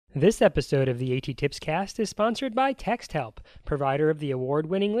This episode of the AT Tips Cast is sponsored by TextHelp, provider of the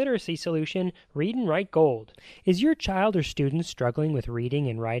award-winning literacy solution Read and Write Gold. Is your child or student struggling with reading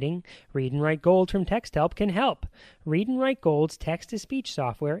and writing? Read and Write Gold from TextHelp can help. Read and Write Gold's text-to-speech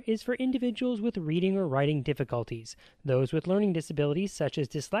software is for individuals with reading or writing difficulties, those with learning disabilities such as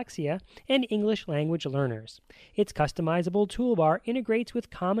dyslexia, and English language learners. Its customizable toolbar integrates with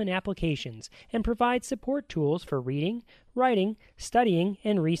common applications and provides support tools for reading, writing, studying,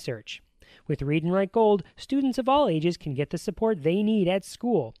 and research. With Read and Write Gold, students of all ages can get the support they need at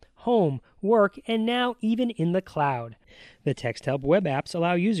school, home, work, and now even in the cloud. The TextHelp web apps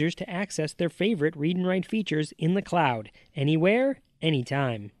allow users to access their favorite read and write features in the cloud, anywhere,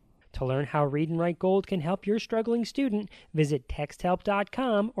 anytime. To learn how Read and Write Gold can help your struggling student, visit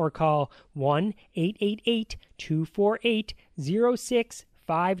texthelp.com or call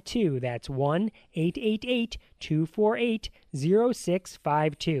 1-888-248-0652. That's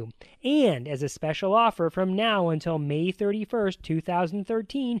 1-888-248-0652. And as a special offer from now until May 31st,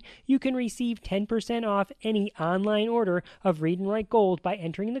 2013, you can receive 10% off any online order of Read and Write Gold by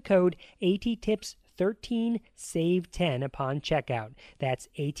entering the code ATTIPS13 SAVE 10 upon checkout. That's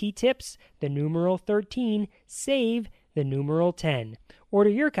ATTIPS, the numeral 13, SAVE, the numeral 10. Order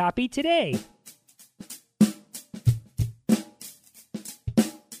your copy today.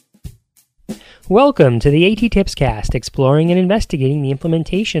 Welcome to the AT Tips Cast, exploring and investigating the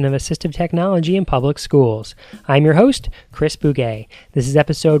implementation of assistive technology in public schools. I'm your host, Chris Bouguet. This is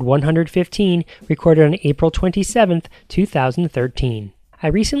episode 115, recorded on April 27th, 2013. I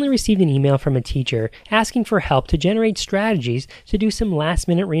recently received an email from a teacher asking for help to generate strategies to do some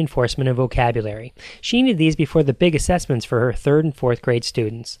last-minute reinforcement of vocabulary. She needed these before the big assessments for her 3rd and 4th grade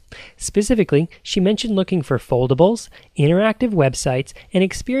students. Specifically, she mentioned looking for foldables, interactive websites, and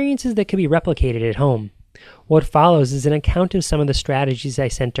experiences that could be replicated at home. What follows is an account of some of the strategies I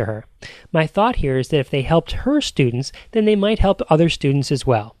sent to her. My thought here is that if they helped her students, then they might help other students as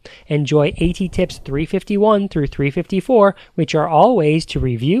well. Enjoy AT Tips 351 through 354, which are all ways to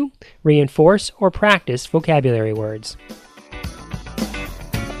review, reinforce, or practice vocabulary words.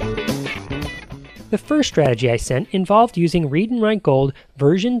 The first strategy I sent involved using Read and Write Gold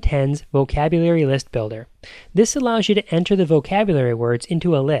version 10's Vocabulary List Builder. This allows you to enter the vocabulary words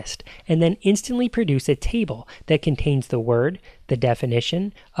into a list and then instantly produce a table that contains the word, the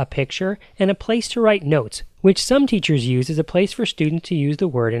definition, a picture, and a place to write notes, which some teachers use as a place for students to use the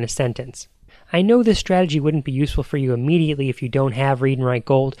word in a sentence. I know this strategy wouldn't be useful for you immediately if you don't have Read and Write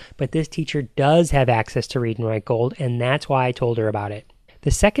Gold, but this teacher does have access to Read and Write Gold, and that's why I told her about it. The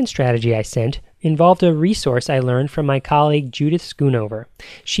second strategy I sent involved a resource I learned from my colleague Judith Schoonover.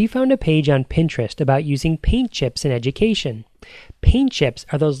 She found a page on Pinterest about using paint chips in education. Paint chips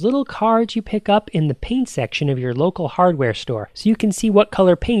are those little cards you pick up in the paint section of your local hardware store so you can see what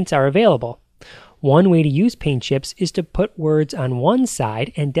color paints are available. One way to use paint chips is to put words on one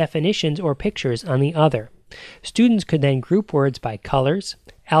side and definitions or pictures on the other. Students could then group words by colors,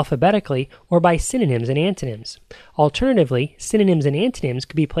 alphabetically, or by synonyms and antonyms. Alternatively, synonyms and antonyms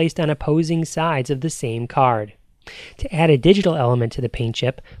could be placed on opposing sides of the same card. To add a digital element to the paint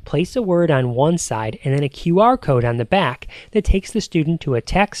chip, place a word on one side and then a QR code on the back that takes the student to a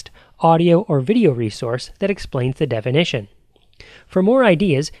text, audio, or video resource that explains the definition. For more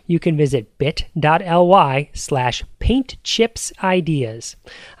ideas, you can visit bit.ly/paintchipsideas.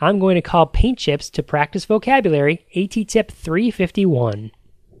 I'm going to call paint chips to practice vocabulary AT Tip 351.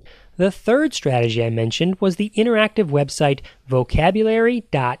 The third strategy I mentioned was the interactive website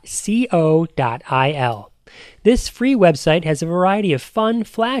vocabulary.co.il. This free website has a variety of fun,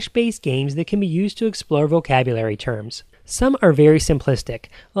 flash-based games that can be used to explore vocabulary terms. Some are very simplistic,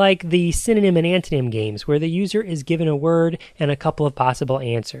 like the synonym and antonym games, where the user is given a word and a couple of possible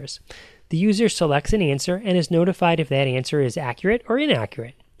answers. The user selects an answer and is notified if that answer is accurate or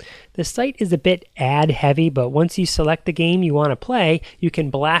inaccurate. The site is a bit ad-heavy, but once you select the game you want to play, you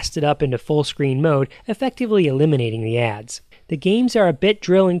can blast it up into full screen mode, effectively eliminating the ads. The games are a bit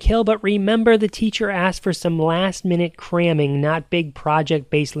drill and kill, but remember the teacher asked for some last-minute cramming, not big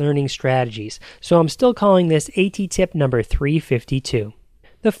project-based learning strategies, so I'm still calling this AT Tip number 352.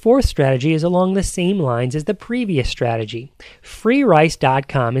 The fourth strategy is along the same lines as the previous strategy.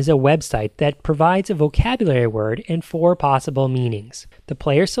 Freerice.com is a website that provides a vocabulary word and 4 possible meanings. The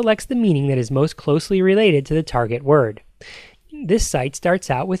player selects the meaning that is most closely related to the target word. This site starts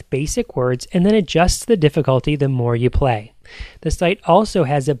out with basic words and then adjusts the difficulty the more you play. The site also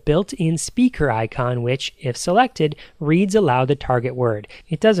has a built-in speaker icon which, if selected, reads aloud the target word.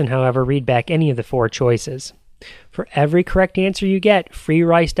 It doesn't, however, read back any of the 4 choices. For every correct answer you get,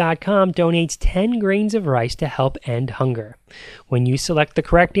 FreeRice.com donates 10 grains of rice to help end hunger. When you select the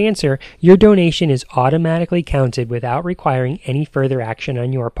correct answer, your donation is automatically counted without requiring any further action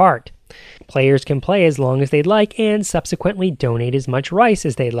on your part. Players can play as long as they'd like and subsequently donate as much rice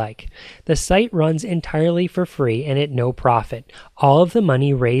as they'd like. The site runs entirely for free and at no profit. All of the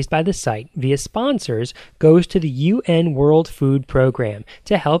money raised by the site via sponsors goes to the UN World Food Program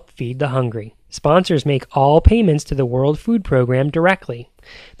to help feed the hungry. Sponsors make all payments to the World Food Program directly.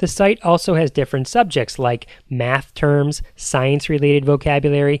 The site also has different subjects like math terms, science-related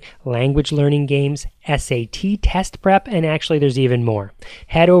vocabulary, language learning games, SAT test prep, and actually there's even more.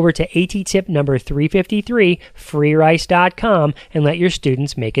 Head over to AT-tip number 353, freerice.com, and let your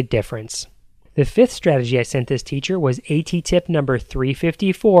students make a difference. The fifth strategy I sent this teacher was AT-tip number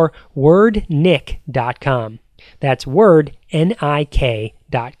 354, wordnik.com. That's word,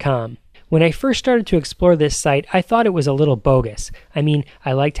 N-I-K.com. When I first started to explore this site, I thought it was a little bogus. I mean,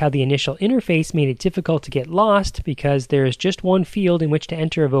 I liked how the initial interface made it difficult to get lost because there is just one field in which to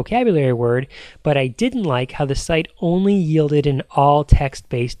enter a vocabulary word, but I didn't like how the site only yielded an all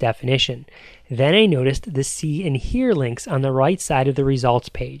text-based definition. Then I noticed the see and hear links on the right side of the results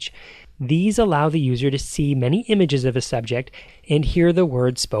page. These allow the user to see many images of a subject and hear the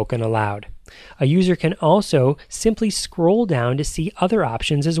words spoken aloud. A user can also simply scroll down to see other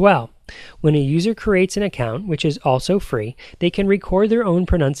options as well. When a user creates an account, which is also free, they can record their own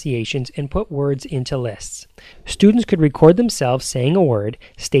pronunciations and put words into lists. Students could record themselves saying a word,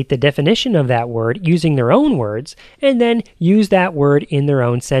 state the definition of that word using their own words, and then use that word in their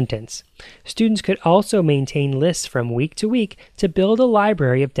own sentence. Students could also maintain lists from week to week to build a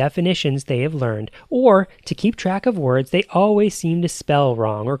library of definitions they have learned, or to keep track of words they always seem to spell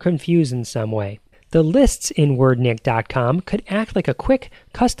wrong or confuse in some way. The lists in wordnik.com could act like a quick,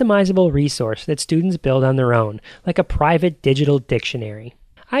 customizable resource that students build on their own, like a private digital dictionary.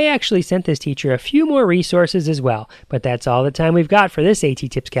 I actually sent this teacher a few more resources as well, but that's all the time we've got for this AT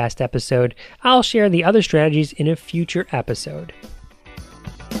Tipscast episode. I'll share the other strategies in a future episode.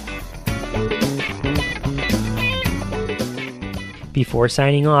 Before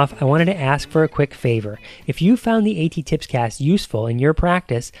signing off, I wanted to ask for a quick favor. If you found the AT Tipscast useful in your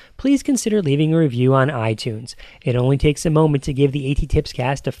practice, please consider leaving a review on iTunes. It only takes a moment to give the AT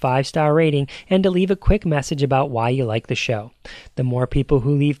Tipscast a 5-star rating and to leave a quick message about why you like the show. The more people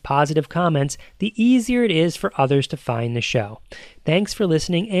who leave positive comments, the easier it is for others to find the show. Thanks for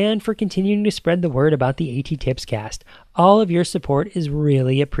listening and for continuing to spread the word about the AT Tipscast. All of your support is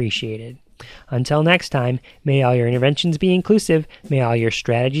really appreciated. Until next time, may all your interventions be inclusive, may all your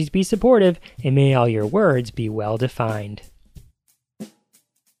strategies be supportive, and may all your words be well defined.